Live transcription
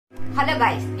Hello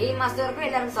guys, game master ku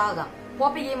ellarkum swagatham.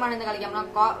 Poppy game aanu kalikkamna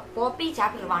Poppy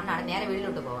chapter 1 aanu nere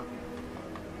velilottu povam.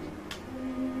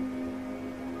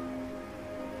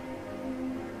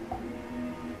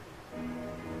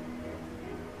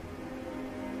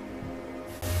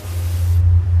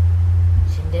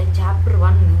 Shinde chapter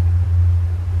 1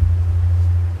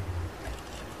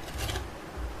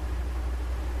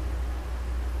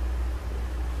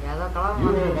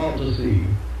 You are about to see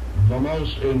the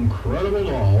most incredible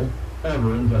doll ever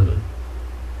invented.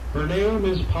 Her name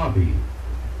is Poppy,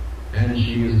 and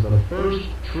she is the first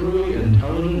truly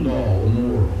intelligent doll in the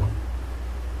world.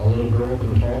 A little girl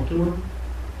can talk to her.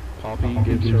 Poppy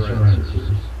gives her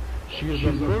answers. She is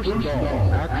the first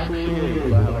doll actually able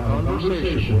to have a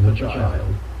conversation with a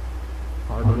child.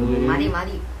 Hard to believe?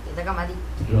 Madi.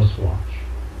 Just watch.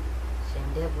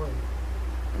 Shinde boy.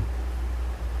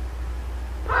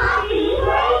 Poppy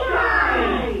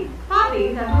playtime!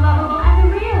 Poppy's as lovable as a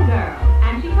real girl,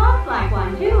 and she talks like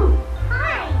one too.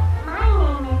 Hi, my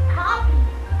name is Poppy.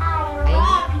 I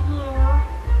love you.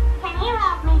 Can you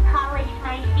help me polish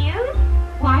my shoes?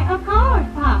 Why, of course,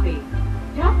 Poppy.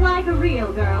 Just like a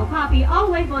real girl, Poppy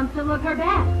always wants to look her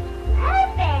best.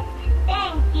 Perfect.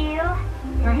 Thank you.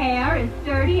 Her hair is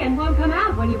sturdy and won't come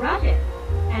out when you brush it,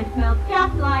 and smells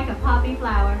just like a poppy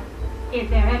flower. Is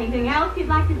there anything else you'd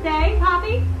like to say,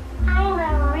 Poppy? I'm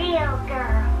a real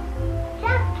girl.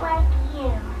 Just like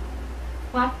you.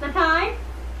 What's the time?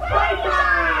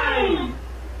 Playtime!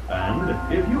 And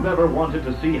if you've ever wanted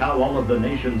to see how all of the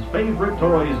nation's favorite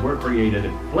toys were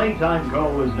created, Playtime Co.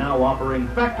 is now offering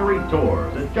factory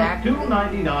tours at just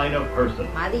 $2.99 a person.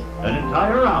 Madi. An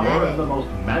entire hour in the most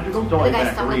magical toy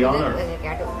factory on Earth.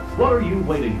 What are you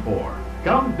waiting for?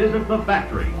 Come visit the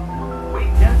factory. We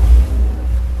can...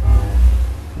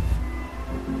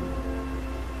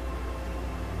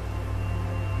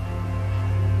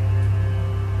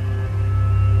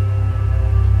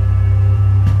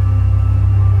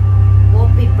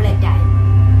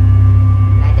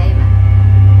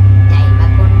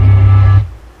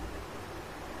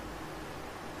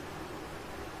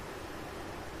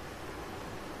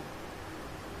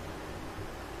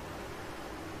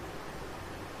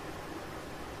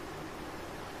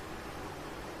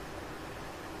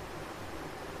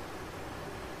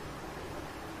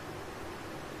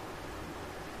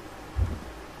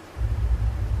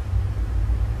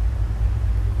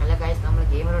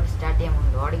 Start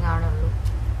loading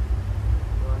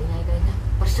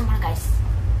guys.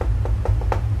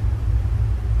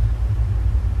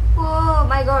 Oh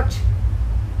my god.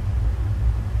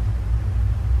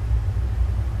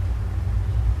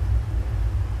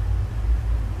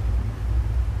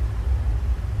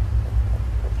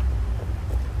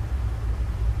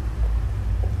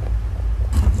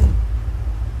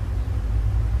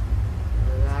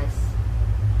 Guys.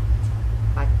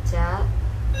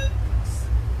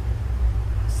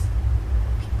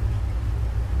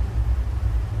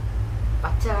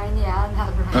 Pacha കഴിഞ്ഞ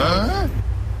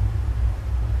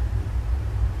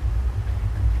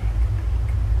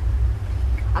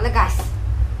അല്ല കാശ്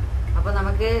അപ്പൊ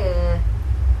നമുക്ക്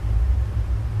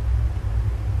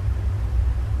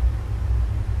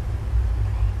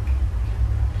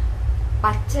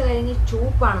പച്ച കഴിഞ്ഞ്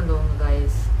ചൂപ്പാണെന്ന് തോന്നുന്നു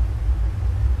guys.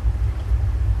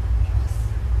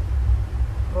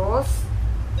 Rose,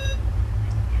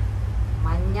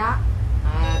 മഞ്ഞ,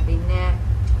 പിന്നെ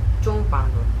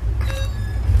ചുവപ്പാണെന്ന് തോന്നുന്നു.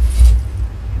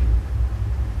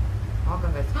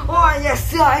 Oh yes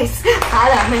guys,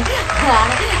 അതാണ്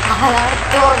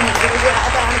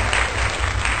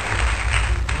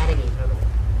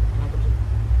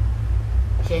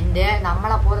പക്ഷെ എന്റെ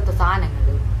നമ്മളെ പോലത്തെ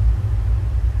സാധനങ്ങള്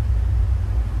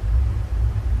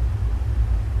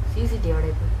CCTV എവിടെ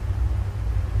ഇപ്പൊ?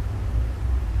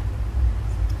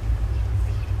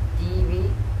 TV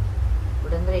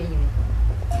ഇവിടെ എന്താ ഇരിക്കുന്നത്?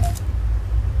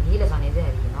 നീല സാധനം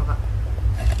ഇതായിരിക്കും, നോക്കാം.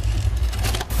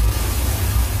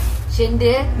 Shinde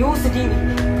News TV.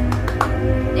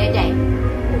 Daytime.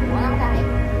 Oh, നമുക്കറിയാം.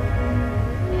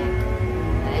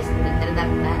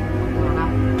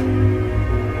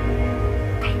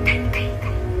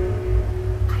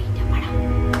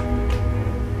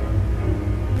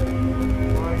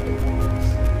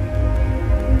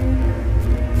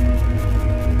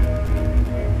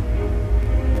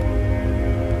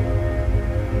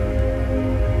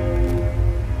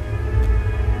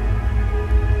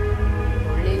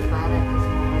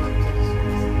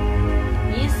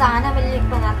 സാധനം വലിയ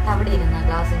ഇപ്പൊ അവിടെ ഇരുന്ന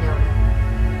ഗ്ലാസിന്റെ അവിടെ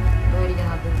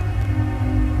മേടിക്കുന്നത്.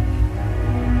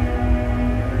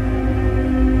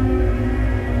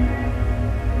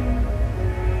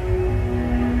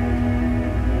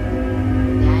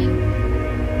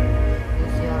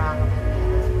 Use your arm.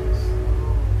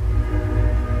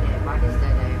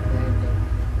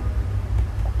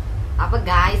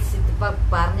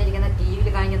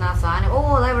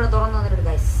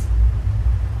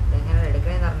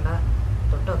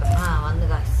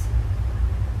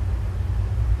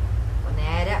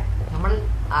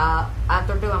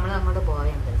 വിട്ട് നമ്മൾ അങ്ങോട്ട്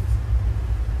പോവേണ്ട.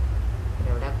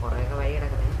 ഇവിടെ കുറേയൊക്കെ വഴി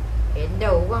കിടക്കുന്നത്. എൻ്റെ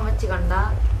ഊവം വെച്ച് കണ്ട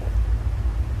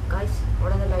ഗൈസ്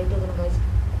ഇവിടെ നിന്ന് ലൈറ്റ് വെക്കണം ഗൈസ്.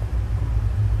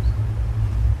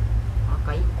 ആ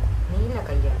കൈ നീല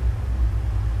കൈയാണ്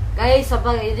ഗൈസ്.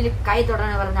 അപ്പം ഇതിൽ കൈ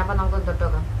തൊടാൻ പറഞ്ഞ അപ്പം നമുക്കൊന്ന് തൊട്ട്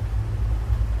നോക്കാം.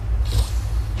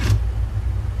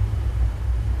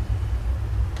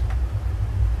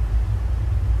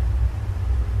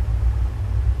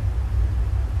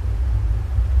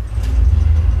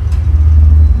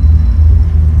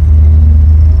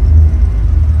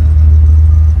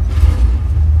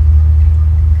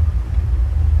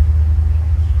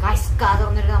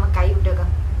 നമുക്ക് കൈ വിട്ടേക്കാം.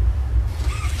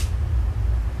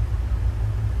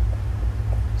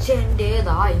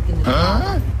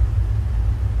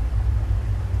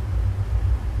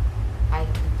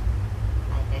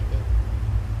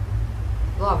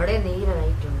 അവിടെ നീല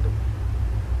ലൈറ്റ് ഉണ്ട്.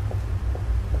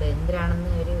 ഇത്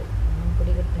എന്തിനാണെന്ന് ഒരു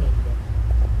പിടി കിട്ടണില്ല.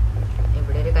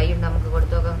 ഇവിടെ ഒരു കൈ ഉണ്ട്, നമുക്ക്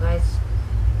കൊടുത്തു നോക്കാം ഗൈസ്.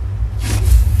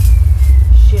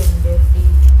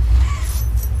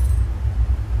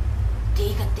 തീ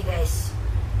കത്തി ഗൈസ്.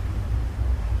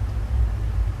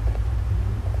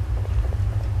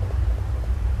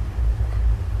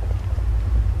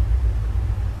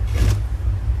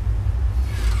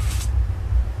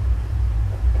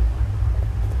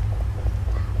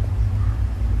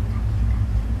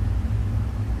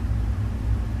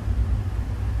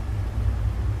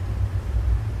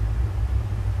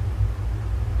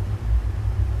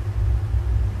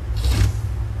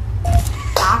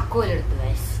 താക്കോലെടുത്തു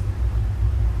ഗൈസ്.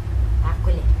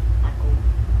 താക്കോല്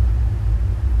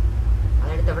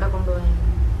അതെടുത്ത് എവിടെ കൊണ്ടുപോയി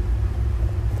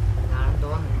ആണെന്ന്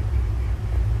തോന്നുന്നു.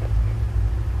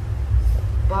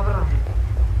 പവറാണ്.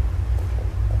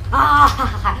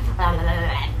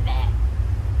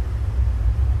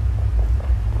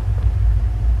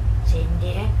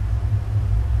 ചെന്റെ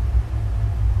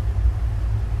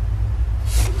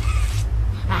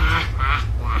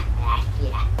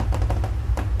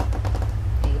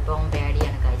ഇപ്പം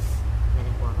പേടിയാണ് ഗൈസ്.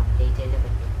 ഇങ്ങനെ പോകാം. ജയിച്ചല്ലേ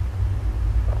പറ്റും.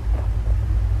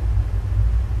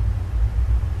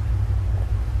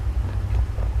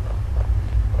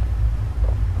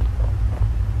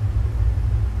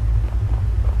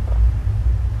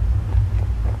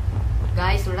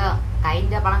 ഗൈസ് ഇവിടെ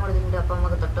കൈൻ്റെ പണം കൊടുത്തിട്ടുണ്ട്. അപ്പം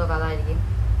നമുക്ക് തൊട്ടോക്കാം. അതായിരിക്കും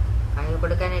കൈ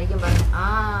കൊടുക്കാനായിരിക്കും പറഞ്ഞു. ആ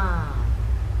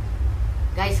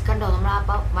ഗൈസ് കണ്ടോ, നമ്മൾ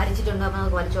അപ്പം വരച്ചിട്ടുണ്ട്. അപ്പം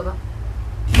നമുക്ക് വരച്ചു നോക്കാം.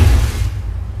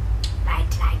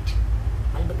 ലൈറ്റ്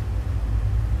ബൾബ്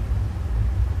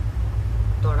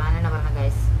തൊടാനാണ് പറഞ്ഞ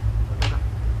ഗൈസ്. തൊട്ടോക്കാം.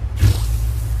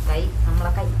 കൈ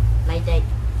നമ്മളെ കൈ ലൈറ്റായി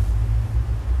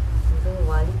ഇത്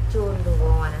വലിച്ചുകൊണ്ട്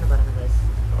പോകാനാണ് പറഞ്ഞത് ഗൈസ്.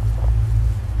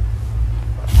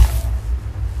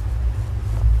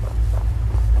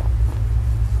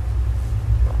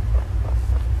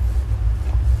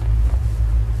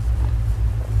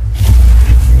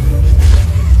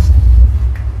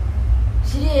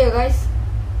 ശരിയായോ ഗൈസ്?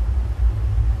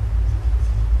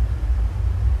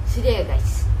 ശരിയായോ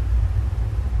ഗൈസ്?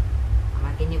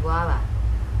 നമുക്കിനി പോവാ.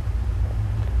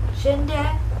 പക്ഷെ എൻ്റെ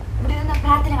ഇവിടെ ഇരുന്ന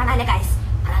പ്രാർത്ഥന കാണാല്ലേ ഗൈസ്.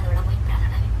 അതാണ് ഇവിടെ പോയി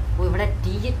പ്രാർത്ഥന. ഇവിടെ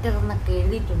തിയേറ്റർ എന്നൊക്കെ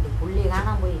എഴുതിയിട്ടുണ്ട്. പുള്ളി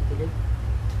കാണാൻ പോയിരിക്കല്,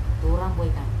 തൂറാൻ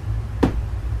പോയി കാണും.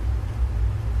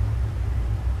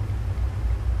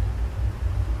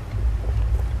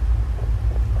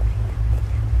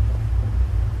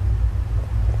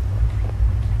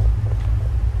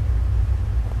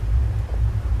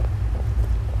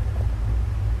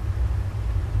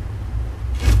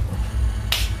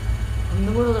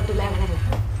 ഒന്നും കൂടെ തൊട്ടില്ല. അങ്ങനെയല്ല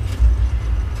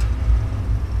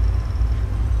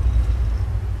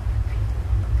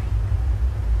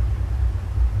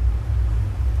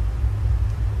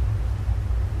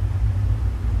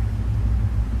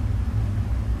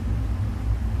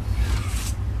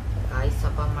ഗൈസ്.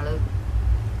 അപ്പം നമ്മള്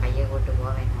കയ്യെ കൊണ്ട്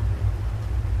പോകാൻ വേണ്ട.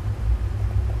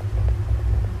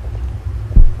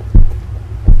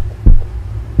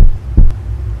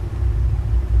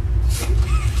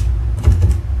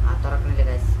 തുറക്കണില്ല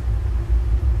ഗൈസ്.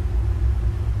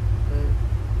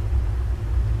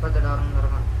 ഇപ്പൊ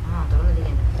തുറക്കണം. ആ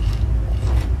തുറന്നിരിക്കണ്ട.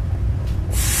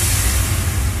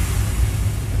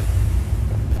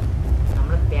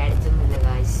 നമ്മള് പേടിച്ചൊന്നുമില്ല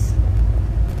ഗൈസ്.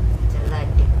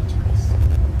 ചെറുതായിട്ട് ഗൈസ്.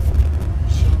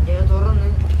 പക്ഷെ എൻ്റെ തുറന്ന്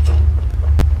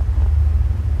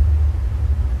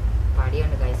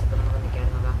പടിയുണ്ട് ഗൈസ്. ഇപ്പൊ നമുക്ക് നിൽക്കാൻ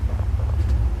നോക്കാം.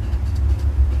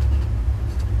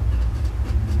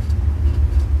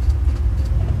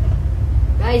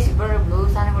 ഗൈസ് ഇപ്പോൾ ബ്ലൂ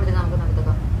സാധനം കൊടുത്ത് നമുക്ക്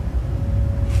നടത്താം.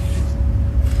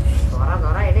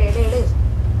 തുറ ഇട്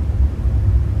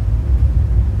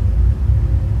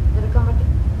ഇതെടുക്കാൻ പറ്റും.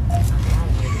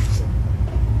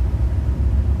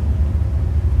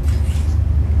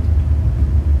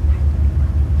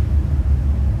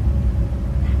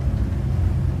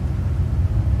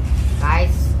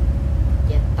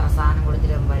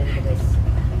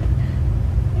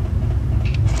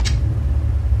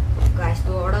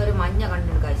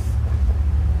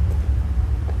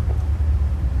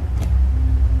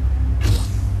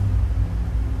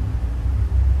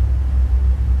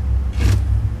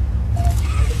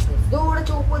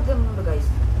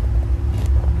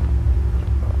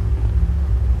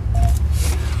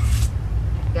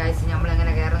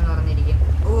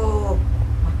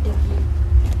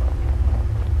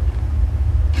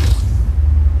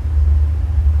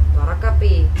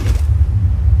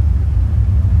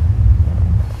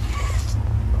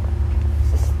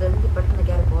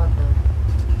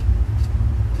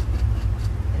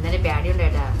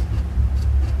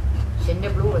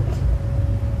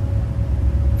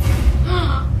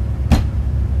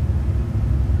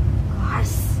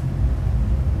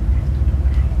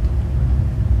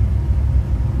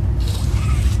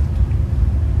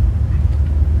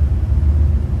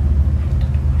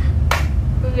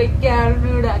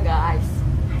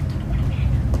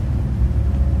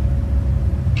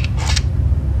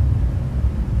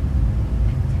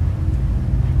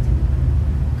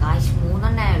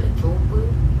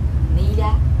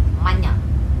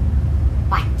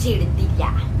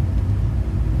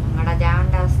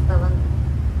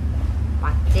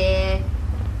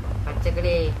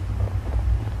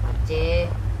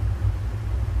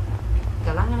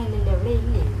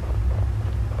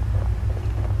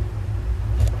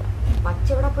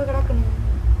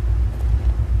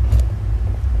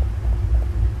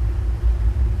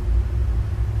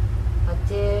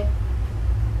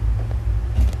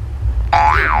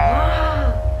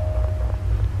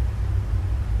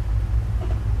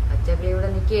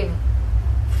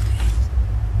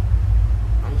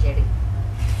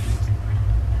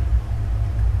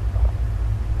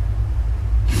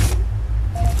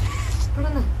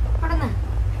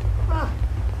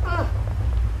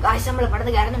 അവിടെ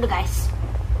നിന്ന് കയറുന്നുണ്ട് ഗൈസ്.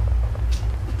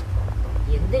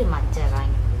 എന്തൊരു മച്ച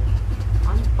കാണിക്കുന്നത്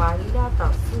അവന് പല്ലാത്ത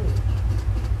അസു.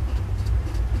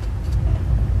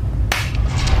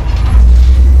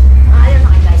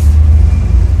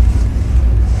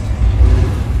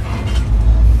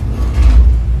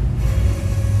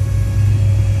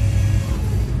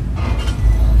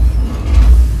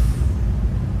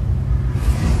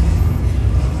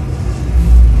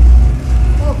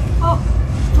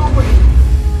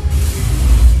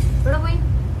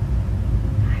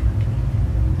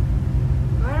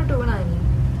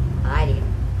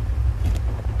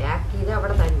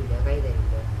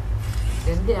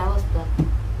 എന്തൊരവസ്ഥ.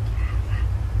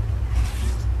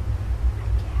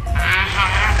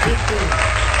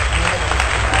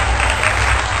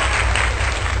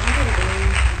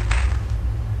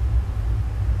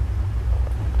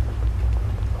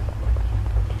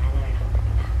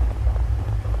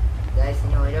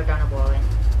 ഇനി ഓരോട്ടാണ് പോവാൻ.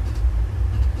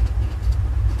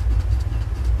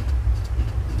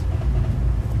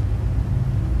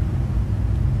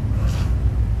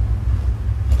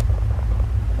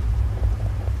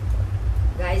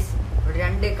 ഇവിടെ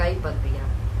 2 കൈ പതിപ്പിക്കണം.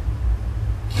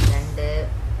 2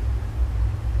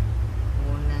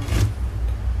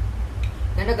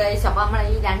 3 ഗൈസ്. അപ്പൊ നമ്മളെ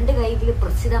ഈ 2 കൈയിൽ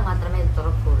പ്രസ് ചെയ്താൽ മാത്രമേ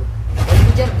തുറക്കുള്ളൂ.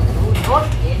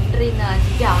 എൻട്രി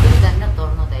അവര് തന്നെ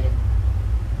തുറന്നു തരും.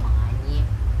 മാന്യം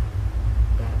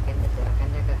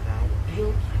തിറക്കന്റെ ഒക്കെ കാര്യം. അയ്യോ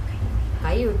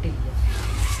കൈ വിട്ടില്ല.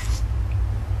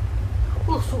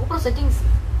 ഓ സൂപ്പർ സെറ്റിങ്സ്.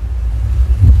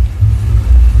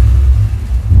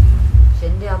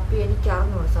 എന്റെ അപ്പി എനിക്ക്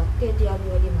അറിഞ്ഞൂട സത്യമായിട്ട് അത്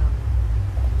വഴി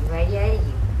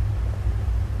വഴിയായിരിക്കും.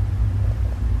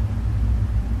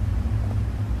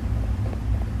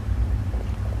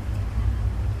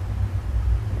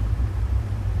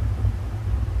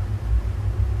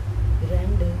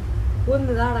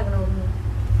 ഒന്ന് താടക്കണം ഒന്ന്.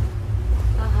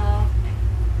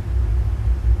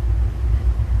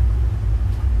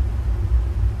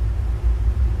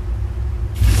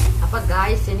 അപ്പൊ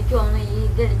ഗായ്സ് എനിക്ക് തോന്നുന്നു ഈ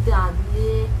ഇതെടുത്ത്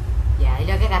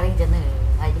അതിലൊക്കെ കറങ്ങി ചെന്ന്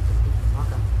അതിൽ കിട്ടി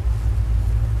നോക്കാം.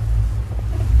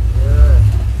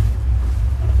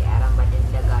 കേറാൻ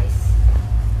പറ്റുന്നില്ല ഗായ്സ്.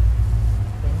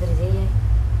 എന്തൊരു ചെയ്യാൻ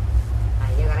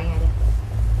അതിലെ കറങ്ങി വരാം.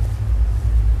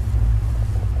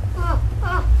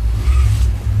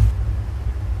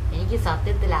 എനിക്ക്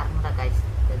സത്യത്തിൽ അറിഞ്ഞൂട ഗായ്സ്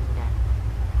എന്തിനാണ്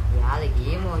യാതെ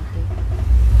ഗെയിം നോക്കി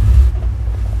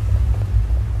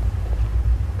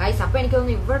ഗായ്സ്. അപ്പൊ എനിക്ക്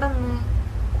തോന്നുന്നു ഇവിടെ നിന്ന്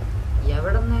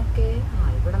എവിടെ നിന്നൊക്കെ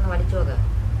ഇവിടെ നിന്ന് വലിച്ചു നോക്കാം.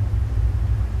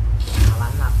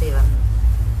 വന്ന് അപ്പി വന്ന്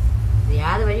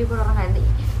യാത് വഴി കൂടെ ഇറങ്ങാൻ.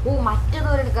 ഓ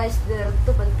മറ്റേതോരെ ഗായ്സ്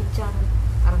എടുത്ത് പതിപ്പിച്ചാണ്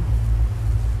ഇറങ്ങാൻ.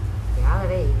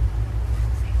 യാതടേ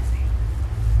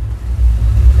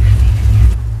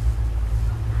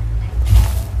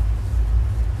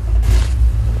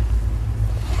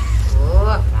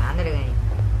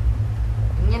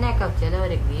ഇങ്ങനെയൊക്കെ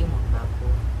ചിലവര് ഗെയിം ഉണ്ടാക്കൂ.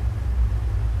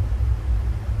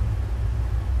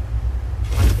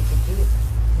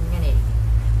 ഇങ്ങനെ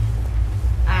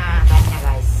തന്നെ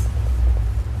ഗായ്സ്.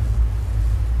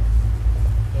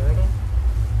 എവിടെ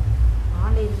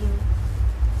ആണ്ടിരിക്കും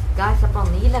ഗായ്സ്. അപ്പൊ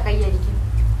നീല കൈയായിരിക്കും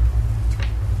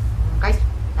ഗായ്സ്.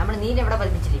 നമ്മൾ നീല എവിടെ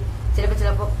പതിപ്പിച്ചില്ലേ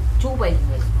ചിലപ്പോ ചൂപ്പായിരിക്കും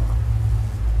ഗായ്സ്.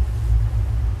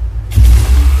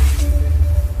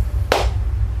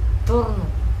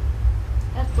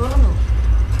 തുറന്നു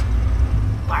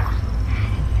പട.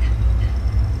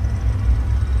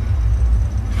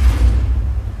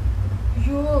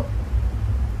 അയ്യോ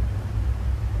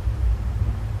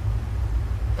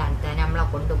തന്നെ നമ്മളെ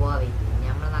കൊണ്ടുപോവാ.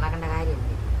 നമ്മള് നടക്കേണ്ട കാര്യമില്ല.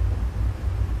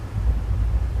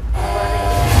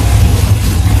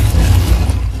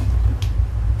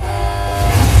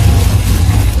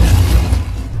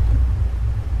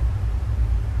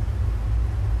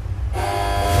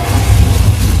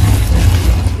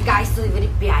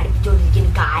 ഇവരിപ്പ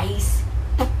അടുപ്പിച്ചോണ്ടിരിക്കുന്നു ഗായ്സ്.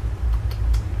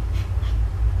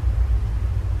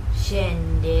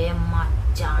 എന്റെ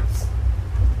മച്ചാൻസ്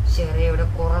ചെറിയ ഇവിടെ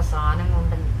കുറെ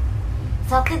സാധനങ്ങളുണ്ടല്ലോ.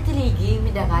 സത്യത്തിൽ ഈ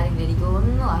ഗെയിമിന്റെ കാര്യങ്ങൾ എനിക്ക്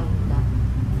ഒന്നും അറിയില്ല.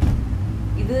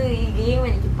 ഇത് ഈ ഗെയിം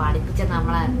എനിക്ക് പഠിപ്പിച്ച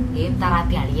നമ്മളെ ഗെയിം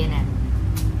തെറാപ്പി അളിയനാണ്.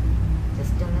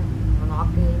 ജസ്റ്റ് ഒന്ന്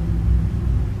നോക്ക്.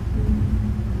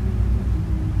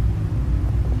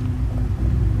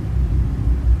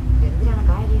 എന്തിനാണ്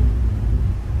കാര്യം?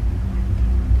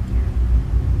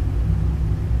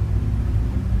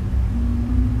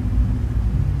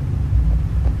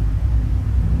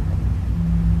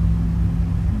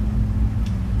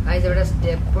 ഇവിടെ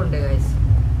സ്റ്റെപ്പ് ഉണ്ട് ഗൈസ്.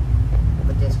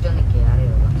 അപ്പൊ ജസ്റ്റ് ഒന്ന് കയറി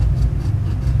നോക്കാം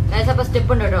ഗൈസ്. അപ്പൊ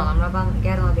സ്റ്റെപ്പ് ഉണ്ട് കേട്ടോ. നമ്മളപ്പം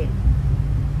കയറി നോക്കി.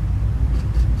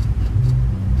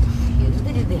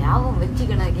 എന്തൊരു ദേവം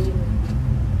വെച്ചിക്കണ ഗെയിം.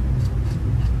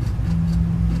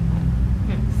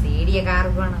 CD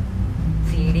ആർക്കാണ്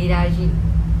CD ആവശ്യം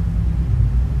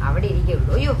അവിടെ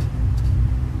ഇരിക്കുള്ളൂ. അയ്യോ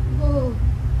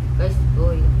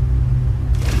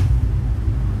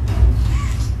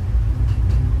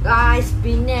ഗായ്സ്,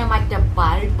 പിന്നെ മറ്റേ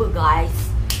ബൾബ് ഗായ്സ്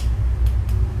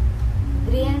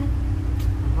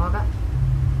നോക്കാം.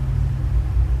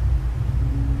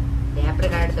 പേപ്പർ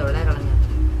കാർഡ് എവിടെ കളഞ്ഞ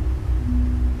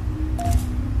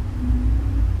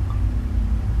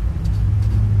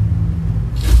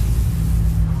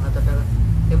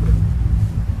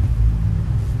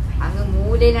അങ്ങ്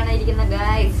മൂലയിലാണ് ഇരിക്കുന്ന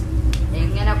ഗായ്സ്.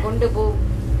 എങ്ങനെ കൊണ്ടുപോകും?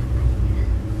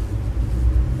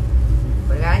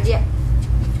 ഒരു കാര്യം ചെയ്യാം.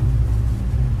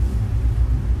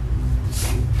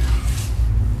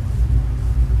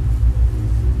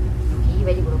 ഈ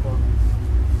വരി കൂടെ പോകണം.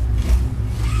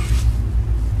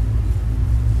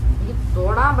 എനിക്ക്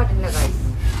തൊടാൻ പറ്റില്ല ഗായ്സ്.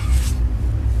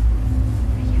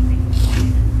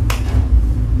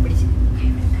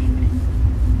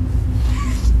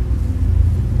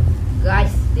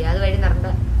 ഗായ്സ് അത് വഴി നടണ്ട.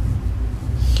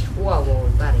 ഓ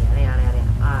ഇപ്പൊ അറിയാം.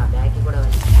 ആ ബാക്കിൽ കൂടെ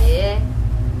വന്നേ.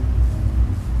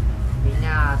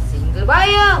 പിന്നെ സിംഗിൾ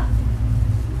ബയോ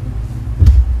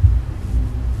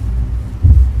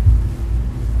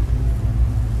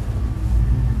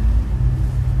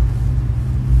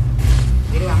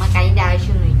നമുക്ക് അതിന്റെ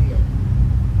ആവശ്യമൊന്നും ഇല്ല.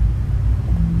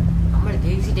 നമ്മൾ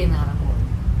ജയിച്ചിട്ടേ ഇറങ്ങും.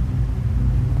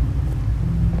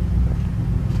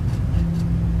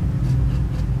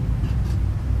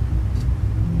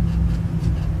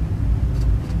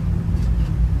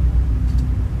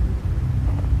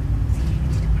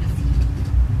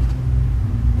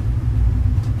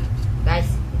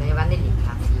 വന്നില്ലേ?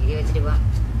 ആ സീഡി വെച്ചിട്ട് പോവാം.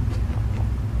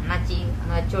 അണ്ണാച്ചി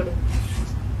ഒന്ന് വെച്ചോട്.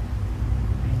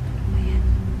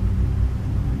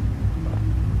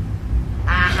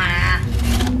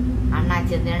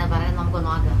 അണ്ണാച്ചി എന്താണ് പറയുന്നത് നമുക്ക്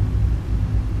നോക്കാം.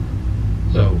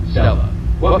 So, Stella,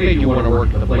 what made you want to work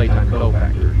for the Playtime Co.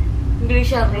 factory?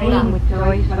 English Playing with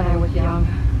toys when I was young.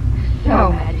 So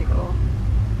magical.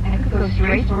 I could go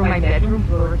straight from my bedroom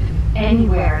floor to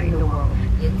anywhere in the world.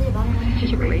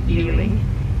 Such a great feeling.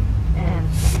 And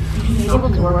being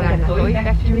able to work at a toy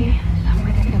factory,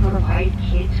 somewhere that can provide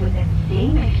kids with that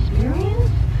same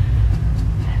experience,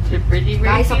 that's a pretty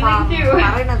great feeling too.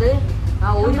 പറയുന്നത്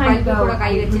ഒരു ബൾബിൽ കൂടെ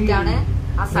കൈ വെച്ചിട്ടാണ്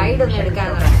ആ side ഒന്ന്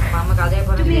എടുക്കാന്ന് പറയുന്നത്. അപ്പൊ നമുക്ക്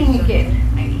അതേപോലെ being a kid,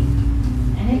 I mean.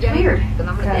 And it's weird.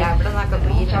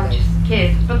 Because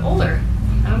kids, but older.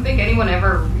 I don't think anyone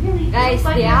ever really guys,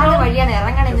 like വഴിയാണ്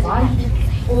ഇറങ്ങണത്.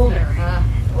 Older.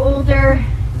 Older.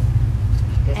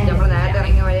 നമ്മൾ നേരത്തെ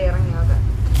ഇറങ്ങിയ വഴി ഇറങ്ങി നോക്കാം.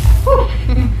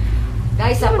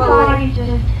 ഗൈസ്, അപ്പൊ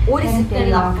ഒരു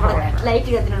സെക്കൻഡ് ലൈറ്റ്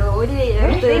കത്തിനുണ്ട്. ഒരു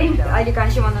അതിൽ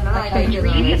കണക്ഷൻ വന്നിട്ടുണ്ടോ?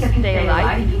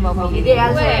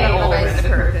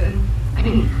 I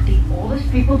mean, the oldest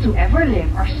people to ever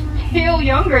live are still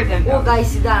younger than them. Oh,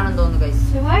 guys, ഇതാണെന്ന് തോന്നുന്നു guys.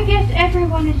 So I guess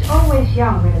everyone is always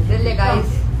young. ഇതല്ലേ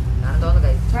ഗൈസ്? ആണെന്ന് തോന്നുന്നു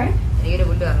ഗൈസ്. Right? എനിക്കൊരു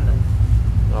പുല്ല് പറഞ്ഞിട്ടുണ്ട്.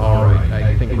 All right,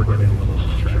 I think we're getting a little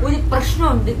distracted. ഒരു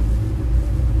പ്രശ്നമുണ്ട്.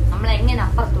 നമ്മൾ എങ്ങനെ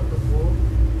അപ്പുറത്തോട്ട് പോകും?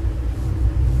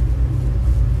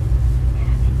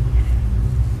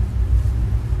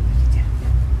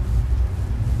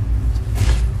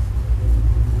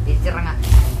 തിരിച്ചിറങ്ങാം,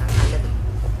 നല്ലത്.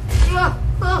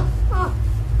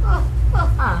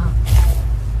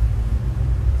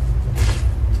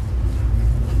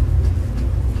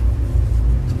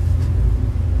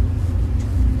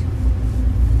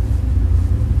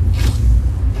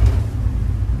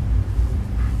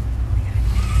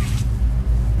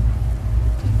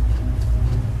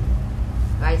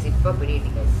 ഗൈസ്, ഇപ്പൊ പിടികിട്ടി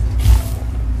ഗൈസ്.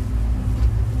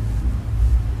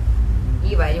 ഈ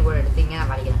വരി കൂടെ എടുത്ത് ഇങ്ങനെ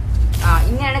കളിക്കണം.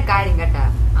 ഇങ്ങനെയാണ് കാര്യം കേട്ടാ.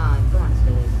 ഇപ്പൊ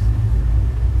മനസ്സിലായി.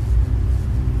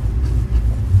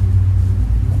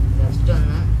 ജസ്റ്റ്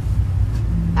ഒന്ന്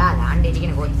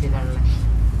ലാണ്ടിരിക്കുന്ന കോയിൻസ് ഇതാണ്.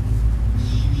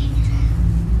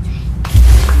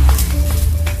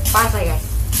 പാസ്സായി ഗൈസ്.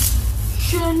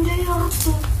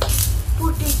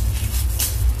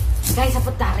 ഗൈസ്,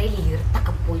 അപ്പൊ തറയിൽ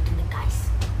ഈർത്തൊക്കെ പോയിട്ടുണ്ട് ഗൈസ്.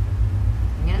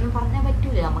 ഇങ്ങനൊന്നും പറഞ്ഞാൽ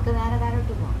പറ്റൂല. നമുക്ക് നേരെ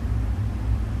താരോട്ട് പോവാം.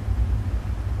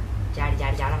 ചാടി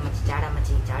ചാടി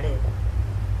ചാടമ്മച്ചി ചാട്.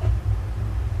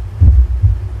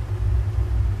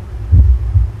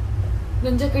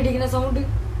 നെഞ്ചൊക്കെ ഇടിക്കുന്ന sound.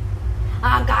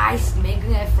 Guys,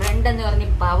 making a friend എന്ന് പറഞ്ഞ്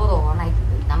പവർ ഓൺ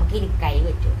ആയിട്ടുണ്ട്. നമുക്ക് ഇനി കൈ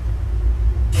പറ്റും.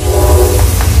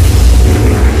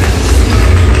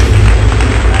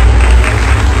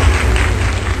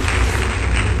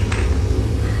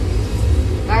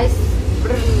 ഗായ്സ്,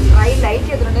 ഇവിടെ ലൈറ്റ്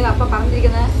ചെയ്തിട്ടുണ്ട്. അപ്പൊ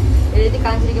എഴുതി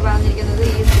പറഞ്ഞിരിക്കുന്നത്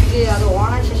ഈ സ്വിച്ച് അത്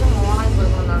ഓണായ ശേഷം ഓണാക്കി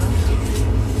കൊടുക്കണമെന്നാണ്.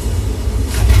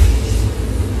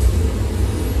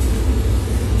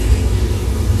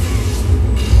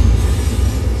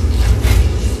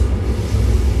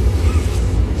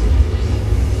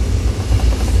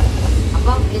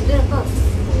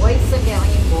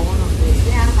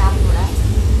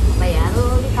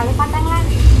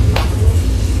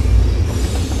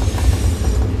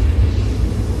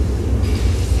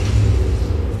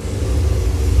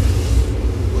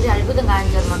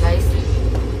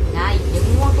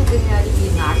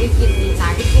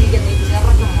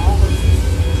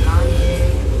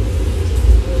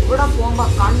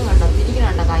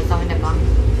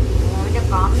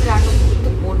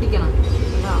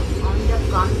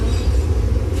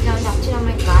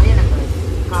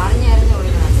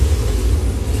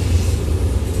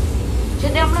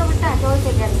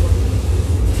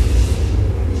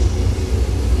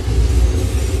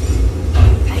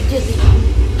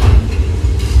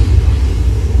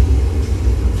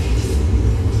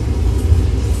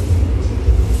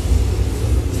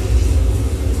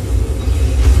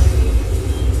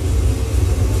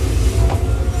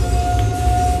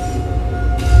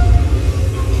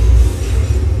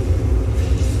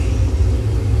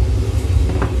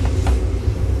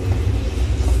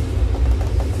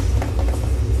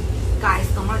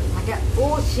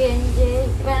 എന്റെ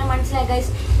ഇപ്പൊ മനസ്സിലായി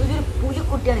ഗൈസ്, ഇതൊരു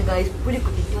പുലിക്കുട്ടിയാണ് ഗൈസ്,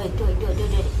 പുലിക്കുട്ടി.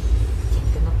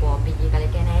 ചെക്കുന്ന പോപ്പിക്ക്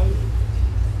കളിക്കാനായി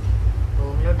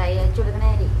റൂമിലോട്ട് അയച്ചു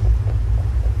കൊടുക്കണായി.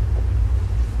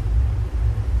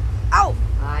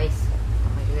 ഗൈസ്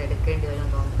നമുക്ക് ഇത് എടുക്കേണ്ടി വരും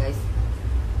തോന്നുന്നു ഗൈസ്.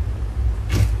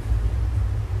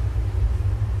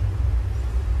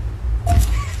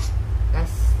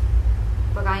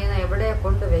 ഇപ്പൊ കഴിയുന്ന എവിടെ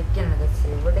കൊണ്ട് വെക്കണം ഗൈസ്,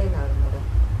 എവിടെ നടന്നത്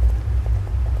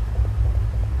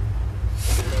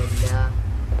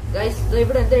ഗൈസ്.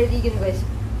 ഇവിടെ എന്താ എഴുതിയിരിക്കുന്നു ഗൈസ്?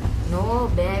 No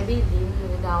baby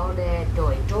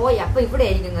toy. അപ്പൊ ഇവിടെ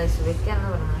ആയിരിക്കും ഗൈസ് വെക്കാന്ന്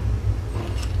പറഞ്ഞത്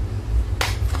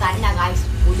തന്നെ ഗൈസ്.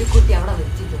 പുലിക്കുട്ടി അവിടെ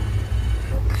വെച്ചിട്ടുണ്ട്.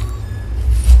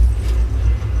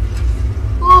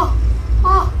 ഓ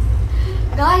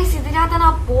ഗൈസ്, ഇതിനകത്താണ്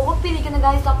ആ പോപ്പി നിൽക്കുന്നത്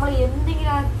ഗൈസ്. നമ്മൾ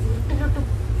എന്തെങ്കിലും വീട്ടിലോട്ട്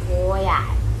പോയാൽ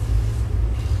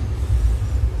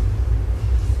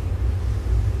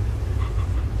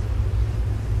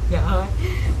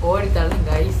ഓടിത്തള്ളും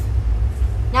ഗൈസ്.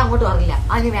 ഞാൻ അങ്ങോട്ട് പറഞ്ഞില്ല,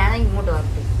 അതിന് വേണമെങ്കിൽ ഇങ്ങോട്ട്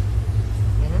വരട്ടെ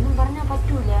എന്നൊന്നും പറഞ്ഞാൽ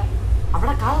പറ്റൂല.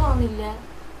 അവിടെ കഥ പറഞ്ഞില്ല.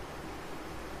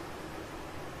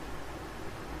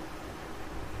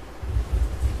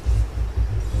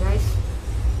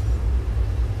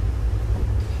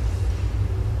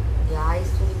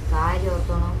 ഒരു കാര്യം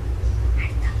ഓർത്തോണം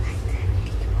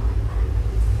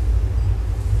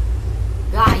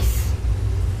ഗൈസ്,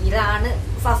 ഇതാണ്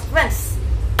സസ്പെൻസ്.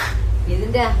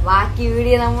 ഇതിന്റെ ബാക്കി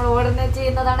വീഡിയോ നമ്മൾ ഉടനെ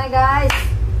ചെയ്യുന്നതാണ് ഗൈസ്.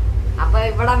 അപ്പൊ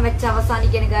ഇവിടം വെച്ച്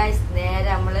അവസാനിക്കാണ് ഗൈസ്. നേരെ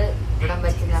നമ്മള് ഇവിടം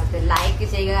വെച്ച് നിർത്തി. ലൈക്ക്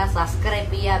ചെയ്യുക,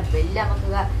 സബ്സ്ക്രൈബ് ചെയ്യുക, ബെല്ല്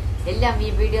അമക്കുക. എല്ലാം ഈ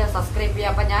വീഡിയോ സബ്സ്ക്രൈബ്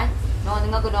ചെയ്യുക. അപ്പൊ ഞാൻ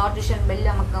നിങ്ങൾക്ക് നോട്ടിഫിക്കേഷൻ ബെല്ല്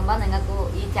അമക്കുമ്പോൾ നിങ്ങൾക്ക്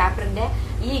ഈ ചാപ്റ്ററിന്റെ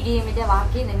ഈ ഗെയിമിന്റെ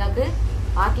ബാക്കി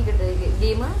കിട്ടുന്ന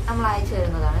ഗെയിം നമ്മൾ അയച്ചു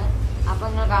തരുന്നതാണ്. അപ്പൊ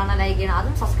നിങ്ങൾ കാണാൻ ലൈക്ക് ചെയ്യണം,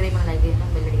 അതും സബ്സ്ക്രൈബ് ചെയ്യണം, ലൈക്ക് ചെയ്യണം,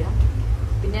 ബെല്ലടിക്കണം.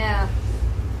 പിന്നെ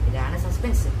ഇതാണ്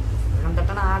സസ്പെൻസ്. വെള്ളം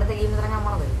തട്ടണം അടുത്ത ഗെയിം തുടങ്ങാൻ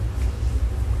പോണത്.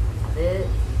 അത്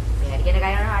വിചാരിക്കേണ്ട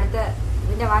കാര്യമാണ്. അടുത്ത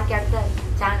ഇതിന്റെ ബാക്കി അടുത്ത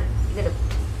ചാനൽ ഇതിടും,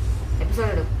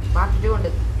 എപ്പിസോഡ് ഇടും, പാർട്ട് 2 ഉണ്ട്.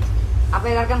 അപ്പൊ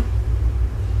ഇതാക്കാം.